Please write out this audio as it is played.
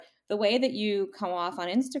the way that you come off on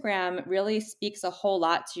Instagram really speaks a whole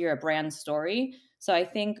lot to your brand story. So I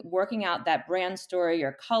think working out that brand story,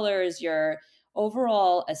 your colors, your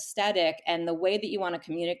overall aesthetic, and the way that you want to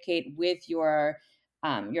communicate with your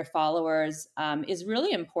followers is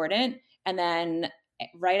really important. And then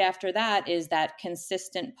right after that is that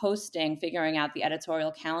consistent posting, figuring out the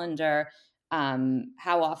editorial calendar.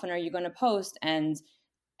 How often are you going to post? And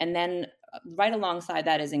then right alongside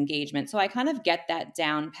that is engagement. So I kind of get that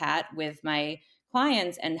down pat with my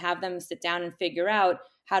clients and have them sit down and figure out,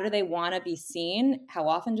 how do they want to be seen? How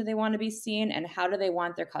often do they want to be seen? And how do they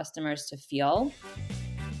want their customers to feel?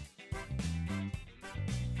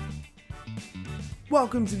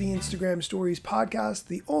 Welcome to the Instagram Stories podcast,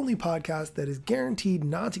 the only podcast that is guaranteed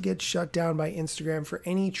not to get shut down by Instagram for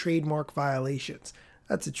any trademark violations.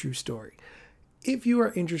 That's a true story. If you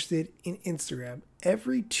are interested in Instagram,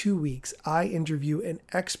 every 2 weeks I interview an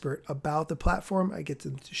expert about the platform. I get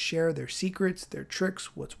them to share their secrets, their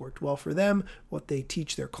tricks, what's worked well for them, what they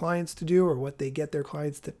teach their clients to do, or what they get their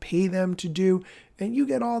clients to pay them to do. And you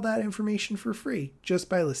get all that information for free just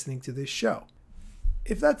by listening to this show.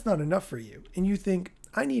 If that's not enough for you, and you think,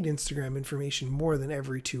 I need Instagram information more than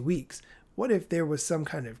every 2 weeks, what if there was some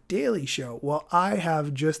kind of daily show? Well, I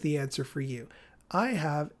have just the answer for you. I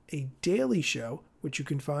have a daily show, which you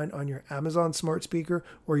can find on your Amazon smart speaker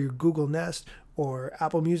or your Google Nest or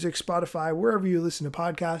Apple Music, Spotify, wherever you listen to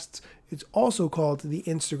podcasts. It's also called the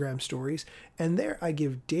Instagram Stories, and there I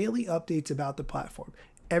give daily updates about the platform.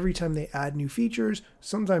 Every time they add new features,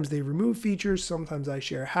 sometimes they remove features, sometimes I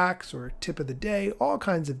share hacks or tip of the day, all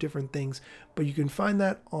kinds of different things. But you can find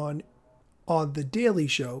that on the daily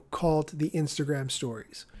show called the Instagram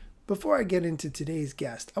Stories. Before I get into today's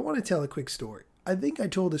guest, I want to tell a quick story. I think I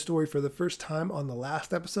told the story for the first time on the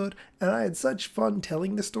last episode, and I had such fun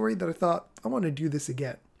telling the story that I thought, I want to do this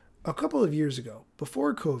again. A couple of years ago,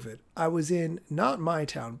 before COVID, I was in not my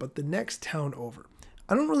town, but the next town over.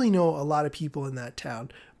 I don't really know a lot of people in that town,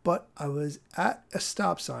 but I was at a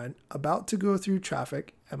stop sign about to go through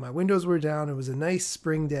traffic and my windows were down. It was a nice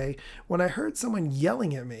spring day when I heard someone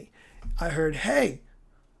yelling at me. I heard, hey,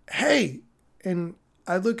 and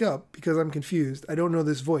I look up because I'm confused. I don't know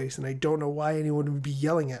this voice and I don't know why anyone would be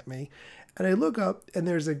yelling at me. And I look up and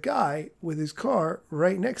there's a guy with his car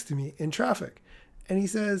right next to me in traffic. And he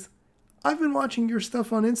says, I've been watching your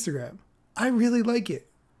stuff on Instagram. I really like it.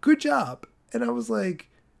 Good job. And I was like,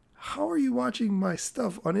 how are you watching my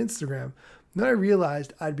stuff on Instagram? And then I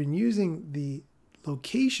realized I'd been using the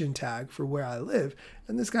location tag for where I live,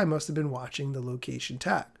 and this guy must have been watching the location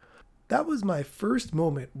tag. That was my first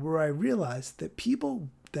moment where I realized that people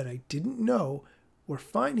that I didn't know were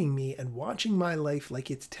finding me and watching my life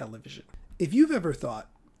like it's television. If you've ever thought,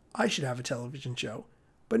 I should have a television show,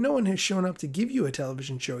 but no one has shown up to give you a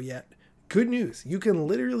television show yet, good news. You can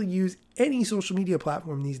literally use any social media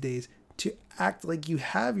platform these days to act like you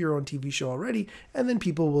have your own TV show already, and then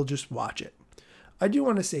people will just watch it. I do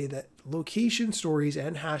want to say that location stories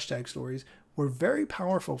and hashtag stories were very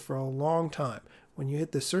powerful for a long time. When you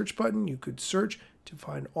hit the search button, you could search to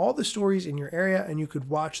find all the stories in your area and you could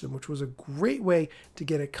watch them, which was a great way to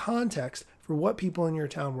get a context for what people in your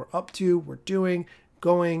town were up to, were doing,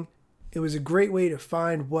 going. It was a great way to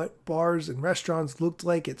find what bars and restaurants looked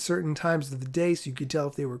like at certain times of the day so you could tell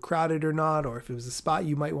if they were crowded or not, or if it was a spot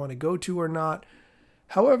you might want to go to or not.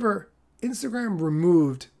 However, Instagram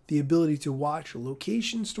removed the ability to watch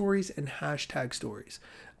location stories and hashtag stories.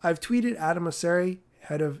 I've tweeted Adam Mosseri,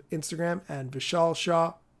 head of Instagram, and Vishal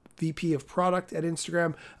Shah, VP of product at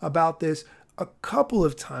Instagram, about this a couple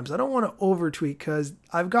of times. I don't want to overtweet because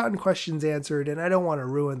I've gotten questions answered and I don't want to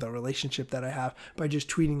ruin the relationship that I have by just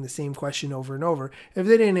tweeting the same question over and over. If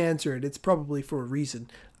they didn't answer it, it's probably for a reason.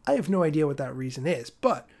 I have no idea what that reason is,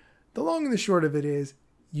 but the long and the short of it is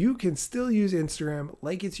you can still use Instagram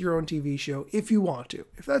like it's your own TV show if you want to.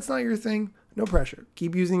 If that's not your thing, no pressure.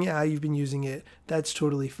 Keep using it how you've been using it. That's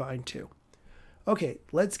totally fine too. Okay,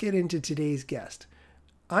 let's get into today's guest.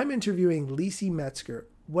 I'm interviewing Lisi Metzger.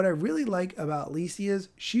 What I really like about Lisi is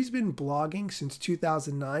she's been blogging since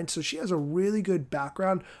 2009, so she has a really good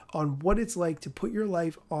background on what it's like to put your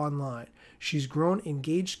life online. She's grown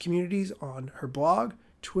engaged communities on her blog,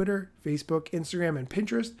 Twitter, Facebook, Instagram, and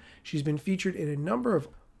Pinterest. She's been featured in a number of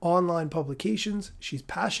online publications. She's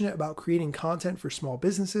passionate about creating content for small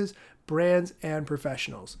businesses, brands, and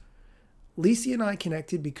professionals. Lisi and I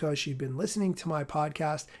connected because she'd been listening to my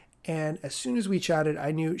podcast, and as soon as we chatted,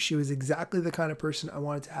 I knew she was exactly the kind of person I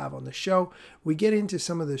wanted to have on the show. We get into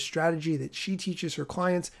some of the strategy that she teaches her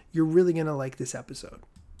clients. You're really going to like this episode.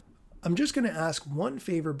 I'm just going to ask one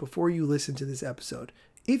favor before you listen to this episode.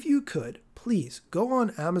 If you could, please go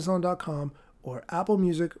on Amazon.com or Apple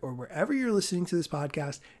Music or wherever you're listening to this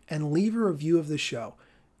podcast and leave a review of the show.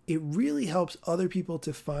 It really helps other people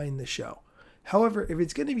to find the show. However, if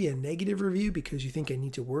it's going to be a negative review because you think I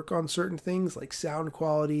need to work on certain things like sound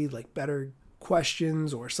quality, like better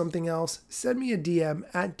questions or something else, send me a DM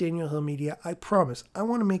at Daniel Hill Media. I promise I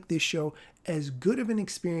want to make this show as good of an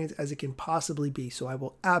experience as it can possibly be, so I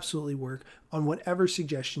will absolutely work on whatever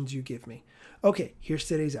suggestions you give me. Okay, here's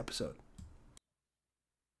today's episode.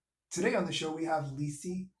 Today on the show, we have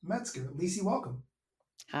Lisi Metzger. Lisi, welcome.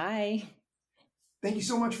 Hi. Thank you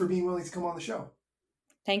so much for being willing to come on the show.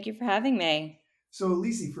 Thank you for having me. So,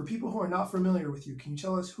 Lisi, for people who are not familiar with you, can you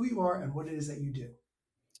tell us who you are and what it is that you do?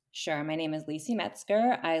 Sure. My name is Lisi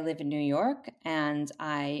Metzger. I live in New York and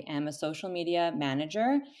I am a social media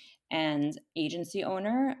manager and agency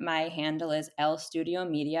owner. My handle is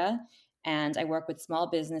LStudioMedia and I work with small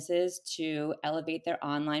businesses to elevate their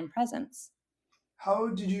online presence. How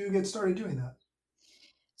did you get started doing that?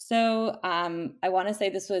 So I want to say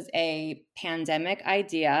this was a pandemic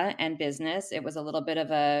idea and business. It was a little bit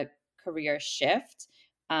of a career shift.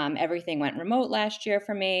 Everything went remote last year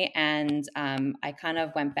for me, and I kind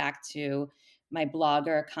of went back to my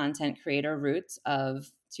blogger content creator roots of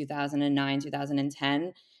 2009,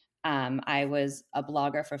 2010. I was a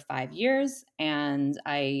blogger for 5 years, and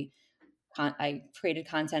I created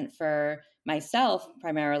content for myself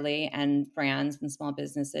primarily and brands and small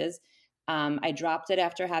businesses. I dropped it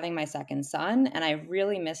after having my second son, and I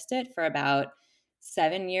really missed it for about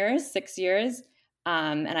 7 years, 6 years.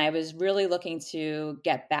 And I was really looking to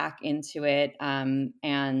get back into it.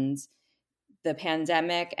 And the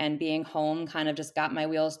pandemic and being home kind of just got my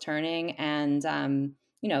wheels turning. And,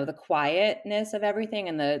 the quietness of everything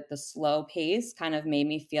and the slow pace kind of made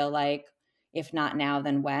me feel like, if not now,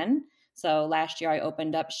 then when? So last year I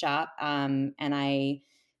opened up shop and I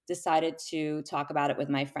decided to talk about it with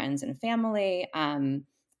my friends and family.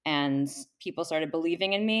 And people started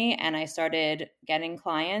believing in me and I started getting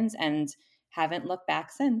clients and haven't looked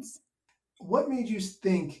back since. What made you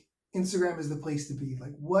think Instagram is the place to be?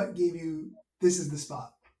 Like, what gave you this is the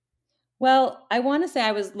spot? Well, I want to say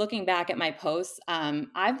I was looking back at my posts.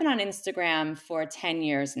 I've been on Instagram for 10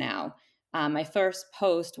 years now. My first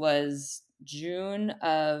post was June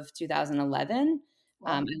of 2011.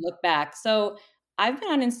 I Wow. look back. So I've been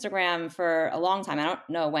on Instagram for a long time. I don't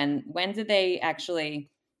know when did they actually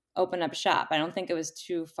open up shop? I don't think it was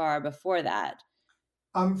too far before that.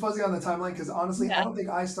 I'm fuzzy on the timeline because honestly, I Yeah. don't think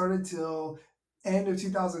I started till end of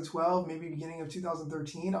 2012, maybe beginning of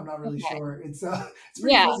 2013. I'm not really Okay. sure. It's it's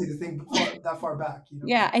pretty Yeah. fuzzy to think that far back, you know.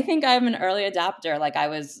 Yeah, I think I'm an early adopter. Like I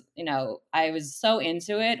was so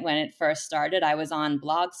into it when it first started. I was on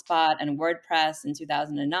Blogspot and WordPress in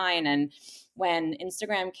 2009. And when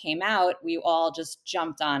Instagram came out, we all just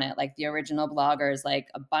jumped on it. Like the original bloggers, like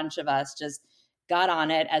a bunch of us just got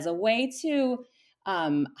on it as a way to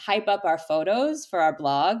hype up our photos for our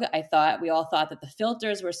blog. We all thought that the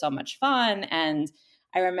filters were so much fun. And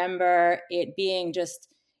I remember it being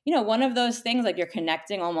just one of those things like you're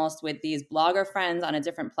connecting almost with these blogger friends on a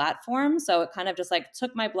different platform. So it kind of just like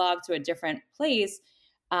took my blog to a different place.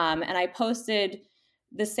 And I posted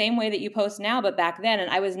the same way that you post now, but back then.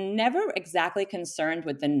 And I was never exactly concerned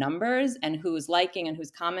with the numbers and who's liking and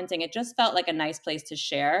who's commenting. It just felt like a nice place to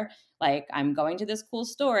share. Like I'm going to this cool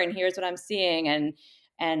store and here's what I'm seeing.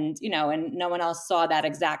 And no one else saw that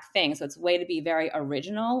exact thing. So it's a way to be very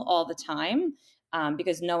original all the time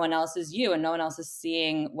because no one else is you and no one else is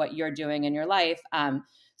seeing what you're doing in your life.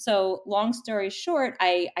 So long story short,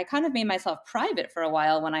 I kind of made myself private for a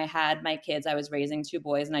while when I had my kids. I was raising two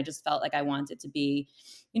boys and I just felt like I wanted to be,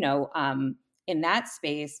 in that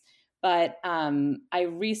space. But I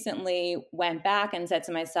recently went back and said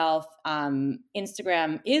to myself,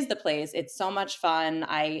 Instagram is the place. It's so much fun.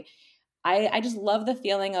 I just love the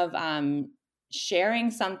feeling of sharing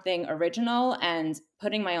something original and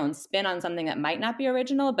putting my own spin on something that might not be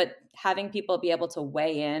original, but having people be able to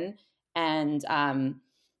weigh in and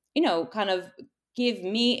kind of give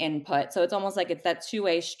me input. So it's almost like it's that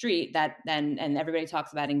two-way street that then and everybody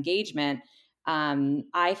talks about engagement.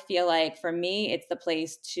 I feel like for me, it's the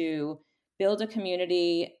place to build a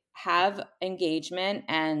community, have engagement,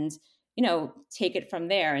 and take it from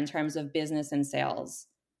there in terms of business and sales.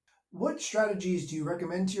 What strategies do you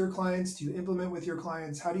recommend to your clients? Do you implement with your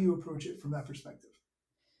clients? How do you approach it from that perspective?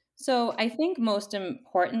 So I think most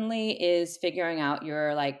importantly is figuring out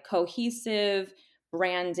your like cohesive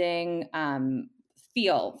branding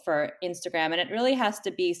feel for Instagram. And it really has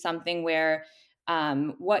to be something where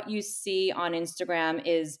what you see on Instagram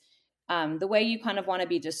is the way you kind of want to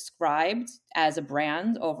be described as a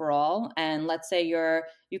brand overall. And let's say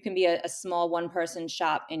you can be a small one person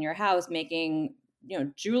shop in your house making,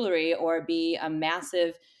 jewelry, or be a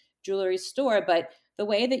massive jewelry store, but the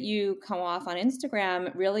way that you come off on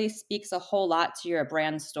Instagram really speaks a whole lot to your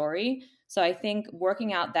brand story. So I think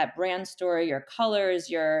working out that brand story, your colors,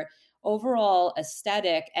 your overall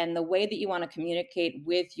aesthetic, and the way that you want to communicate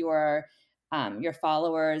with your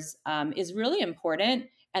followers is really important.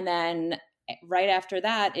 And then right after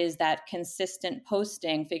that is that consistent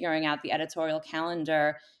posting, figuring out the editorial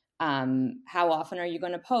calendar. How often are you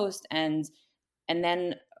going to post? And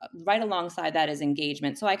then right alongside that is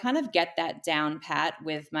engagement. So I kind of get that down pat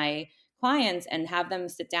with my clients and have them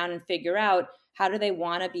sit down and figure out, how do they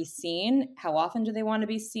want to be seen? How often do they want to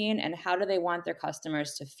be seen? And how do they want their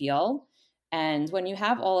customers to feel? And when you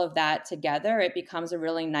have all of that together, it becomes a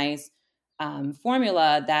really nice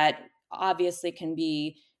formula that obviously can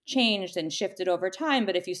be changed and shifted over time.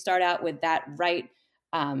 But if you start out with that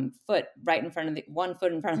foot right in front of the one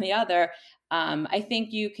foot in front of the other, I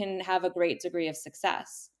think you can have a great degree of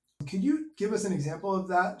success. Could you give us an example of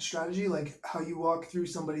that strategy? Like how you walk through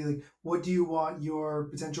somebody, like what do you want your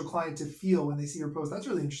potential client to feel when they see your post? That's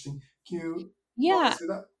really interesting. Can you walk Yeah, us through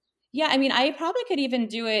that? Yeah, I mean, I probably could even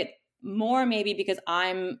do it more maybe because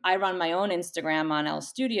I run my own Instagram on L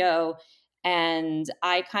Studio, and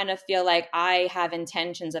I kind of feel like I have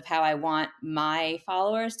intentions of how I want my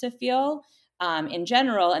followers to feel in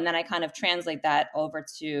general, and then I kind of translate that over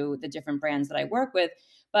to the different brands that I work with.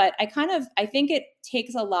 But I think it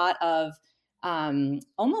takes a lot of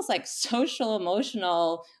almost like social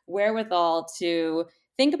emotional wherewithal to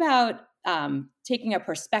think about taking a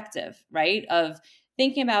perspective, right? Of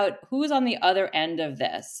thinking about who's on the other end of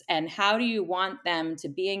this and how do you want them to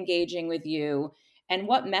be engaging with you, and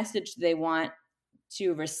what message do they want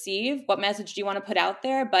to receive? What message do you want to put out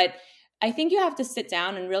there? But I think you have to sit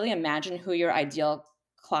down and really imagine who your ideal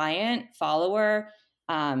client, follower,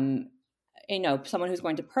 um, someone who's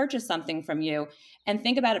going to purchase something from you, and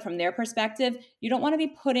think about it from their perspective. You don't want to be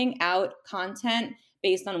putting out content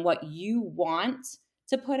based on what you want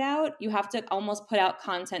to put out. You have to almost put out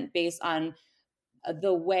content based on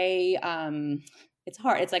the way it's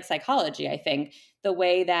hard, it's like psychology, I think, the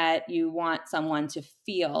way that you want someone to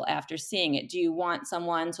feel after seeing it. Do you want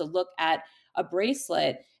someone to look at a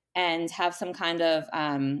bracelet and have some kind of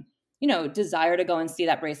desire to go and see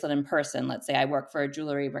that bracelet in person? Let's say I work for a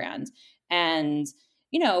jewelry brand, and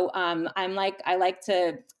I like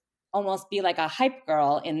to almost be like a hype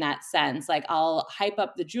girl in that sense. Like I'll hype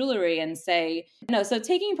up the jewelry and say, no. So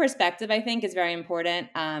taking perspective, I think, is very important.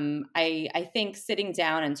 I think sitting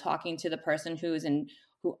down and talking to the person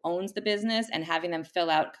who owns the business and having them fill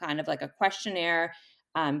out kind of like a questionnaire,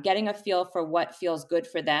 getting a feel for what feels good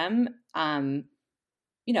for them,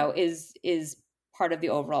 is part of the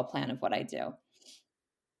overall plan of what I do.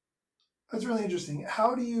 That's really interesting.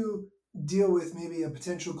 How do you deal with maybe a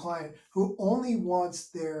potential client who only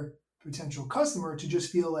wants their potential customer to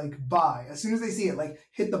just feel like buy as soon as they see it, like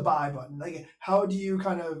hit the buy button? Like, how do you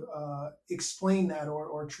kind of explain that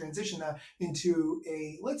or transition that into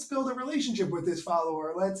a let's build a relationship with this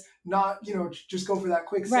follower? Let's not, just go for that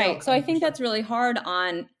quick sale. Right. So I think that's really hard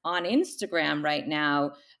on Instagram right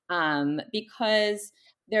now, because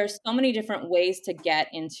there's so many different ways to get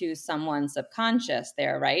into someone's subconscious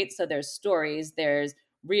there, right? So there's stories, there's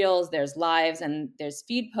reels, there's lives, and there's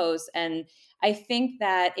feed posts. And I think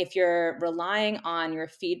that if you're relying on your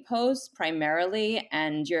feed posts primarily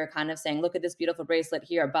and you're kind of saying, look at this beautiful bracelet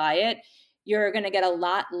here, buy it, you're going to get a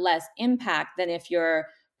lot less impact than if you're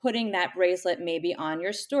putting that bracelet maybe on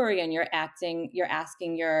your story and you're asking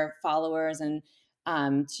your followers and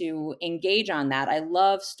to engage on that. I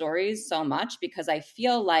love stories so much because I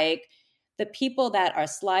feel like the people that are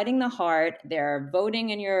sliding the heart, they're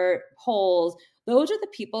voting in your polls, those are the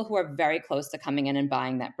people who are very close to coming in and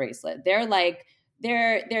buying that bracelet. They're like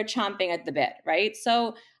they're chomping at the bit, right?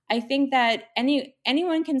 So I think that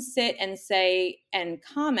anyone can sit and say and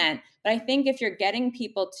comment, but I think if you're getting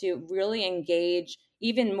people to really engage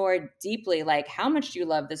even more deeply, like how much do you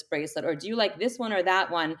love this bracelet, or do you like this one or that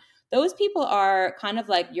one, those people are kind of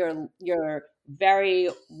like your very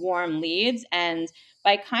warm leads. And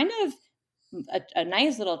by kind of a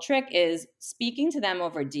nice little trick is speaking to them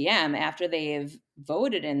over DM after they've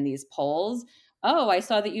voted in these polls. Oh, I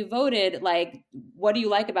saw that you voted. Like, what do you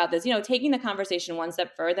like about this? Taking the conversation one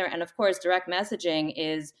step further. And of course, direct messaging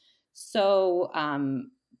is so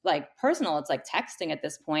like personal. It's like texting at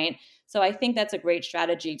this point. So I think that's a great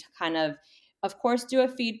strategy to kind of course, do a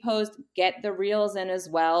feed post, get the reels in as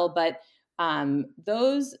well. But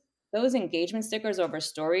those those engagement stickers over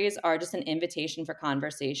stories are just an invitation for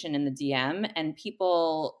conversation in the DM, and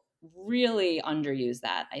people really underuse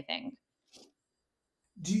that, I think.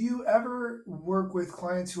 Do you ever work with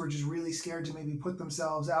clients who are just really scared to maybe put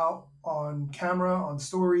themselves out on camera, on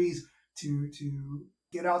stories, to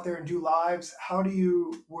get out there and do lives? How do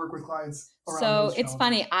you work with clients around So those it's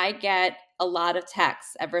funny. challenges? I get a lot of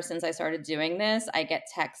texts ever since I started doing this. I get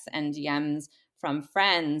texts and DMs from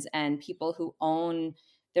friends and people who own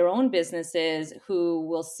their own businesses who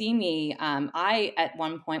will see me. I, at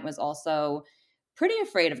one point, was also pretty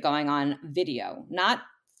afraid of going on video, not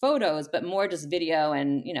photos, but more just video.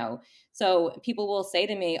 And, so people will say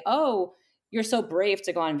to me, "Oh, you're so brave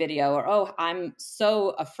to go on video," or, "Oh, I'm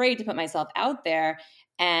so afraid to put myself out there."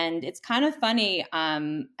 And it's kind of funny.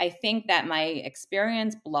 I think that my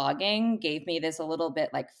experience blogging gave me this a little bit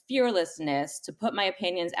like fearlessness to put my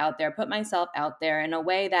opinions out there, put myself out there in a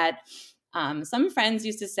way that some friends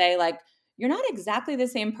used to say, like, you're not exactly the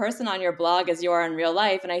same person on your blog as you are in real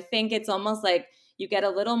life. And I think it's almost like you get a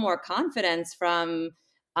little more confidence from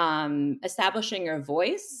establishing your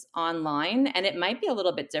voice online. And it might be a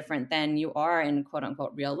little bit different than you are in quote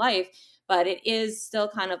unquote real life, but it is still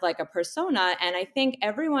kind of like a persona. And I think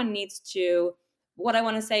everyone needs to, what I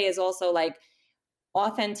want to say is also like,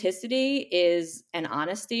 authenticity is and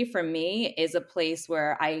honesty for me is a place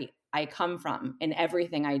where I come from in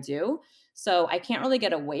everything I do. So I can't really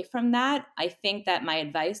get away from that. I think that my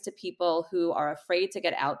advice to people who are afraid to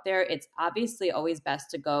get out there, it's obviously always best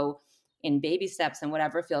to go in baby steps and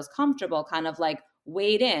whatever feels comfortable, kind of like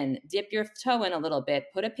wade in, dip your toe in a little bit,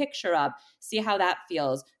 put a picture up, see how that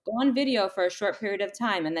feels. Go on video for a short period of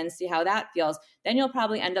time and then see how that feels. Then you'll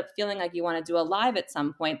probably end up feeling like you want to do a live at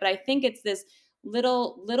some point. But I think it's this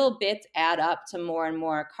little bits add up to more and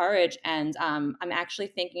more courage. And I'm actually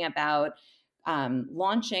thinking about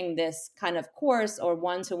launching this kind of course or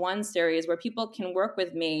one-to-one series where people can work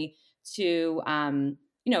with me to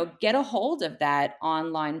get a hold of that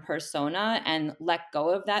online persona and let go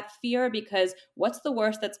of that fear. Because what's the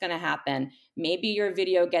worst that's going to happen? Maybe your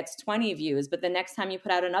video gets 20 views, but the next time you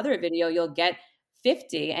put out another video, you'll get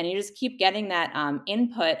 50, and you just keep getting that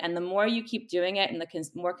input. And the more you keep doing it and the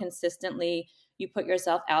more consistently you put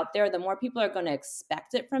yourself out there, the more people are going to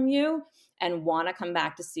expect it from you and want to come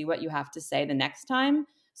back to see what you have to say the next time.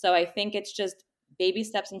 So I think it's just baby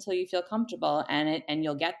steps until you feel comfortable, and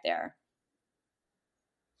you'll get there.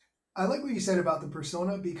 I like what you said about the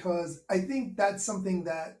persona because I think that's something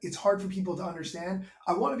that it's hard for people to understand.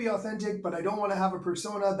 I want to be authentic, but I don't want to have a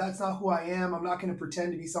persona. That's not who I am. I'm not going to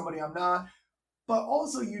pretend to be somebody I'm not. But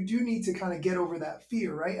also, you do need to kind of get over that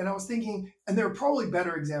fear, right? And I was thinking, and there are probably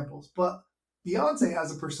better examples, but Beyonce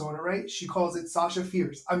has a persona, right? She calls it Sasha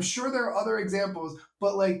Fierce. I'm sure there are other examples,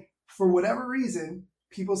 but like for whatever reason,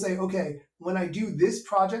 people say, okay, when I do this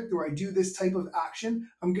project or I do this type of action,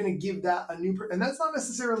 I'm going to give that a new, and that's not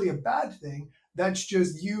necessarily a bad thing. That's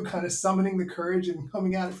just you kind of summoning the courage and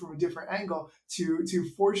coming at it from a different angle to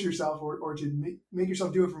force yourself or to make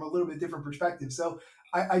yourself do it from a little bit different perspective. So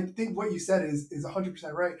I think what you said is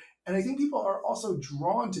 100% right. And I think people are also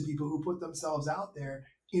drawn to people who put themselves out there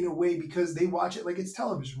in a way because they watch it like it's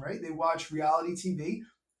television, right? They watch reality TV.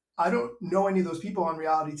 I don't know any of those people on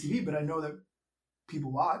reality TV, but I know that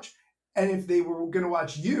people watch. And if they were going to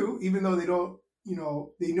watch you, even though they don't,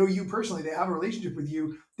 they know you personally, they have a relationship with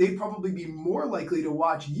you, they'd probably be more likely to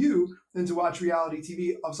watch you than to watch reality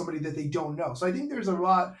TV of somebody that they don't know. So I think there's a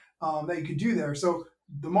lot that you could do there. So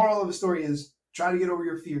the moral of the story is try to get over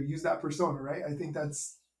your fear, use that persona, right? I think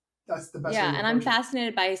that's the best way Yeah, to and I'm approach it.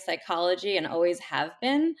 fascinated by psychology and always have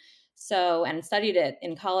been. So, and studied it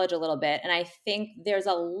in college a little bit. And I think there's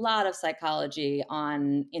a lot of psychology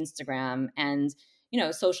on Instagram and,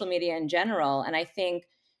 social media in general. And I think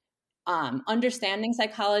understanding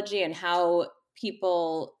psychology and how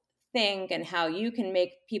people think and how you can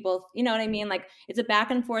make people, you know what I mean? Like it's a back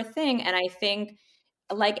and forth thing. And I think,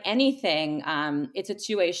 like anything, it's a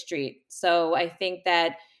two-way street. So I think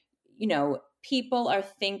that, people are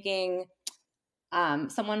thinking,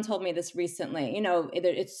 someone told me this recently,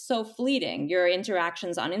 it's so fleeting. Your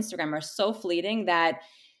interactions on Instagram are so fleeting that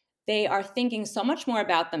they are thinking so much more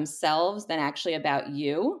about themselves than actually about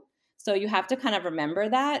you. So you have to kind of remember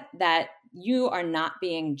that you are not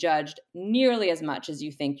being judged nearly as much as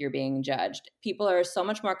you think you're being judged. People are so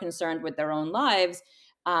much more concerned with their own lives,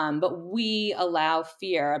 but we allow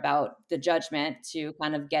fear about the judgment to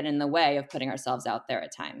kind of get in the way of putting ourselves out there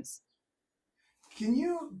at times. Can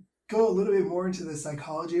you go a little bit more into the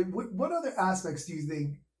psychology? What other aspects do you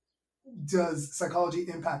think does psychology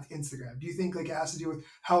impact Instagram? Do you think like it has to do with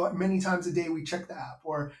how many times a day we check the app,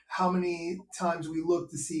 or how many times we look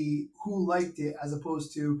to see who liked it as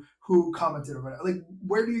opposed to who commented or whatever? Like,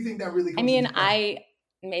 where do you think that really I comes mean, into play?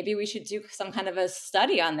 maybe we should do some kind of a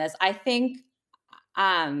study on this.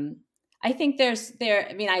 Um I think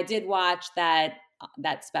I mean, I did watch that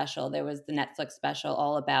special. There was the Netflix special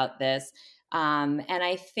all about this. And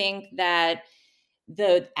I think that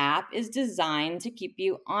the app is designed to keep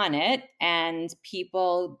you on it, and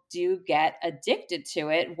people do get addicted to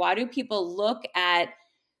it. Why do people look at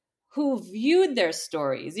who viewed their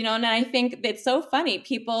stories? And I think it's so funny.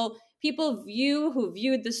 People view who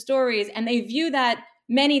viewed the stories, and they view that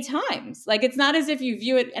many times. Like, it's not as if you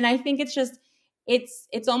view it. And I think it's just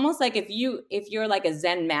it's almost like if you're like a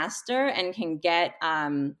Zen master and can get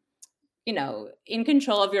in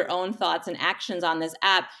control of your own thoughts and actions on this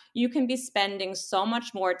app, you can be spending so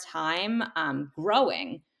much more time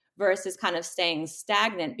growing versus kind of staying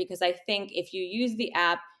stagnant. Because I think if you use the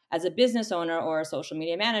app as a business owner or a social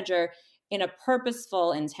media manager in a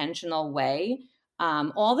purposeful, intentional way,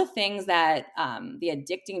 all the things that the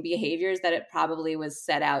addicting behaviors that it probably was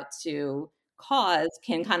set out to cause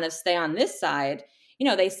can kind of stay on this side.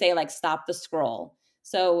 They say, like, stop the scroll.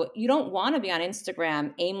 So you don't want to be on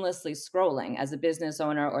Instagram aimlessly scrolling as a business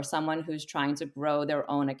owner or someone who's trying to grow their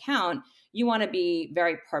own account. You want to be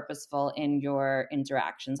very purposeful in your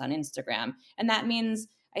interactions on Instagram. And that means,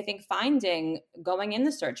 I think, going in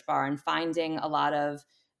the search bar and finding a lot of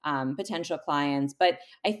potential clients. But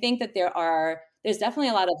I think that there's definitely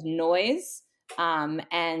a lot of noise, and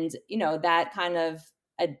that kind of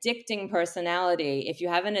addicting personality. If you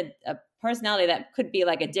have a personality that could be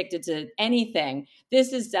like addicted to anything,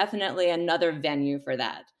 this is definitely another venue for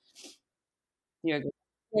that. You agree?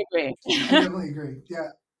 I I agree. definitely agree. Yeah,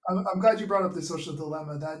 I'm glad you brought up the social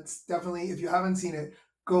dilemma. That's definitely, if you haven't seen it,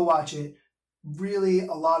 go watch it. Really,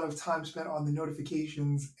 a lot of time spent on the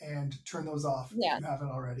notifications, and turn those off if Yeah. you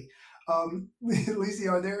haven't already. Lisi,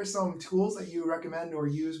 are there some tools that you recommend or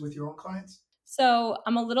use with your own clients? So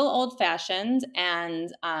I'm a little old fashioned,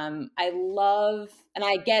 and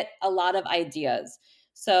I get a lot of ideas.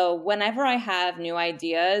 So whenever I have new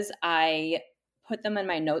ideas, I put them in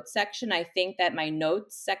my notes section. I think that my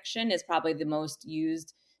notes section is probably the most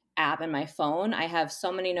used app in my phone. I have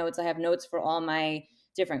so many notes. I have notes for all my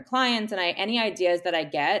different clients, and any ideas that I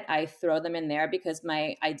get, I throw them in there because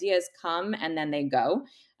my ideas come and then they go.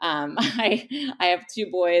 I have two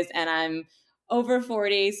boys, and I'm over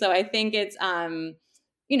 40. So I think it's, my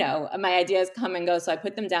ideas come and go. So I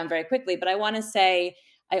put them down very quickly. But I want to say,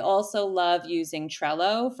 I also love using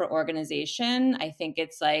Trello for organization. I think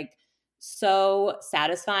it's like so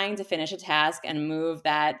satisfying to finish a task and move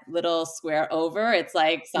that little square over. It's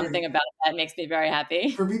like Great. something about that makes me very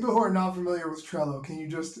happy. For people who are not familiar with Trello, can you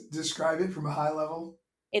just describe it from a high level?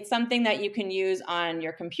 It's something that you can use on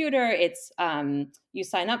your computer. It's you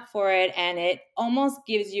sign up for it, and it almost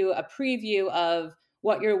gives you a preview of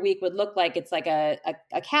what your week would look like. It's like a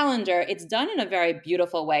calendar. It's done in a very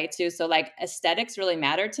beautiful way too. So, like, aesthetics really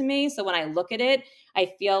matter to me. So when I look at it,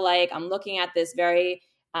 I feel like I'm looking at this very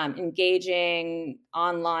engaging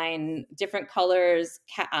online, different colors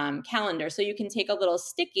calendar. So you can take a little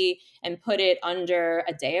sticky and put it under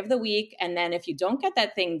a day of the week, and then if you don't get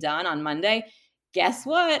that thing done on Monday, guess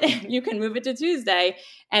what? You can move it to Tuesday.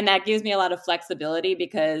 And that gives me a lot of flexibility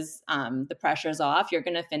because the pressure's off. You're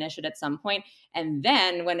going to finish it at some point. And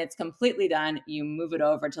then when it's completely done, you move it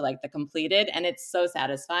over to like the completed. And it's so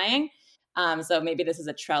satisfying. So maybe this is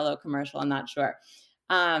a Trello commercial. I'm not sure.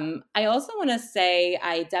 I also want to say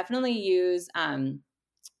I definitely use,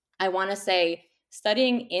 I want to say,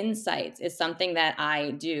 studying insights is something that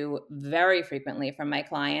I do very frequently for my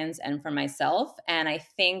clients and for myself. And I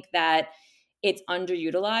think that it's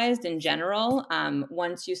underutilized in general.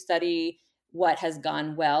 Once you study what has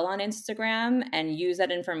gone well on Instagram and use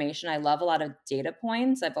that information, I love a lot of data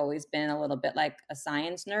points. I've always been a little bit like a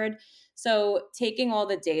science nerd. So taking all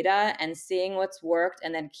the data and seeing what's worked,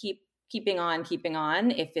 and then keeping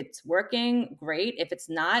on. If it's working, great. If it's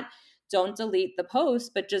not, don't delete the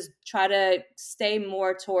post, but just try to stay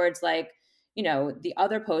more towards, like, the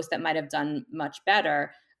other posts that might have done much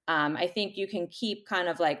better. I think you can keep kind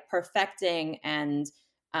of like perfecting and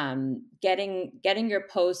getting your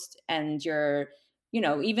post and your,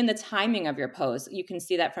 even the timing of your post. You can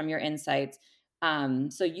see that from your insights.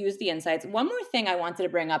 So use the insights. One more thing I wanted to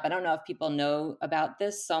bring up. I don't know if people know about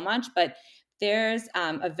this so much, but there's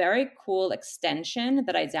a very cool extension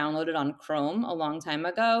that I downloaded on Chrome a long time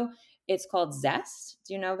ago. It's called Zest.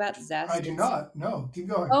 Do you know about I Zest? do It's not. No, keep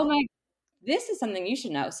going. Oh my, this is something you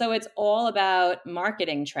should know. So it's all about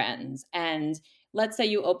marketing trends. And let's say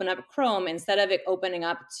you open up Chrome, instead of it opening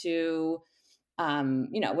up to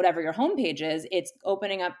whatever your homepage is, it's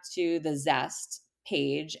opening up to the Zest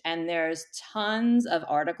page, and there's tons of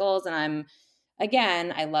articles. And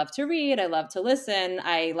again, I love to read, I love to listen,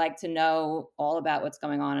 I like to know all about what's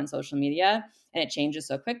going on social media, and it changes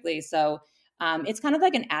so quickly. So it's kind of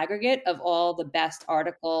like an aggregate of all the best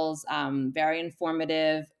articles, very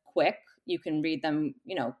informative, quick. You can read them,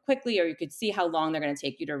 quickly, or you could see how long they're going to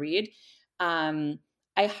take you to read. Um,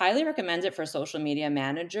 I highly recommend it for social media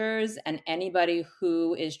managers and anybody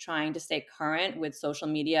who is trying to stay current with social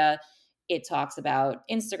media. It talks about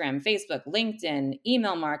Instagram, Facebook, LinkedIn,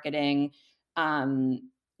 email marketing.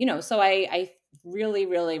 So I really,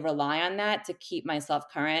 really rely on that to keep myself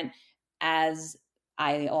current, as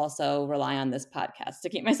I also rely on this podcast to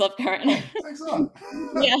keep myself current. Oh, thanks a lot.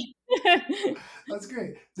 Yeah. That's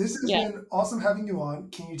great. This has Yeah. been awesome having you on.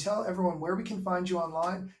 Can you tell everyone where we can find you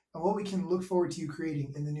online and what we can look forward to you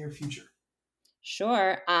creating in the near future?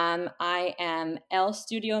 Sure. I am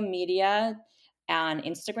LStudioMedia on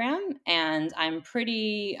Instagram, and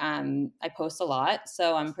I post a lot,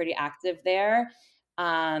 so I'm pretty active there.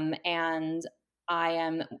 And I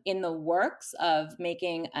am in the works of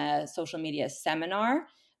making a social media seminar,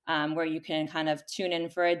 where you can kind of tune in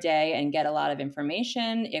for a day and get a lot of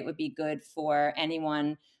information. It would be good for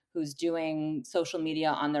anyone who's doing social media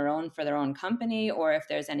on their own for their own company, or if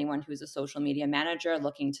there's anyone who's a social media manager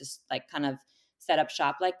looking to like kind of set up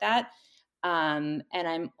shop like that. And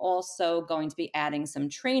I'm also going to be adding some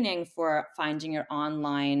training for finding your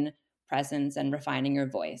online presence and refining your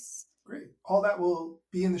voice. Great. All that will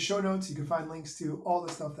be in the show notes. You can find links to all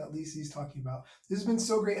the stuff that Lisi's talking about. This has been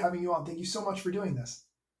so great having you on. Thank you so much for doing this.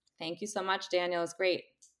 Thank you so much, Daniel. It's great.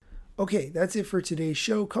 Okay, that's it for today's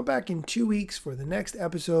show. Come back in 2 weeks for the next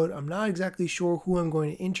episode. I'm not exactly sure who I'm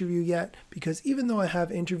going to interview yet, because even though I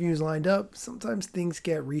have interviews lined up, sometimes things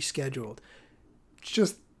get rescheduled. It's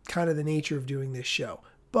just kind of the nature of doing this show.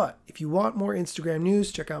 But if you want more Instagram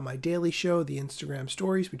news, check out my daily show, The Instagram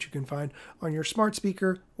Stories, which you can find on your smart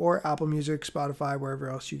speaker or Apple Music, Spotify, wherever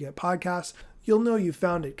else you get podcasts. You'll know you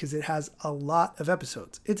found it because it has a lot of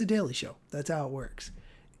episodes. It's a daily show. That's how it works.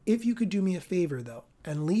 If you could do me a favor, though,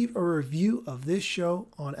 and leave a review of this show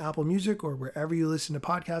on Apple Music or wherever you listen to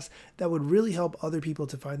podcasts, that would really help other people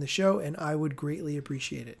to find the show, and I would greatly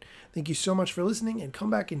appreciate it. Thank you so much for listening, and come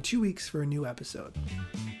back in 2 weeks for a new episode.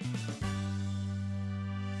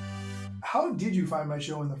 How did you find my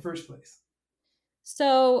show in the first place?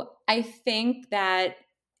 So I think that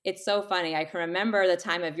it's so funny. I can remember the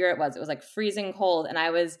time of year it was. It was like freezing cold, and I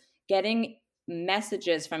was getting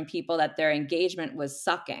messages from people that their engagement was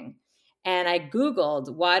sucking. And I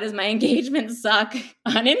Googled, why does my engagement suck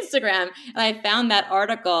on Instagram? And I found that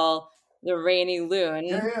article, The Rainy Loon.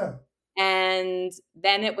 Yeah. And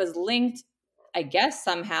then it was linked, I guess,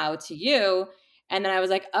 somehow to you. And then I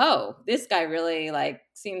was like, oh, this guy really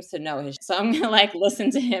seems to know his. So I'm going to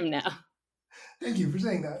listen to him now. Thank you for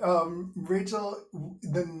saying that. Rachel,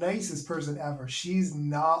 the nicest person ever. She's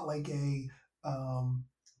not like a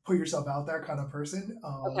put yourself out there kind of person.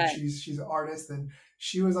 Okay. She's an artist, and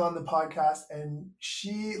she was on the podcast, and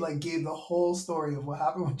she gave the whole story of what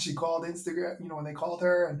happened when she called Instagram. When they called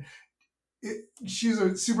her, and she's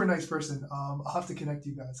a super nice person. I'll have to connect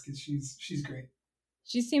you guys because she's great.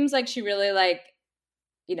 She seems like she really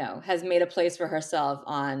has made a place for herself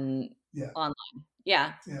online.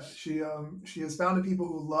 Yeah. She has found people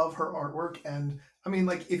who love her artwork, and I mean,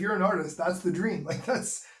 if you're an artist, that's the dream.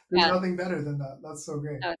 There's nothing better than that. That's so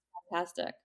great. Oh, it's fantastic.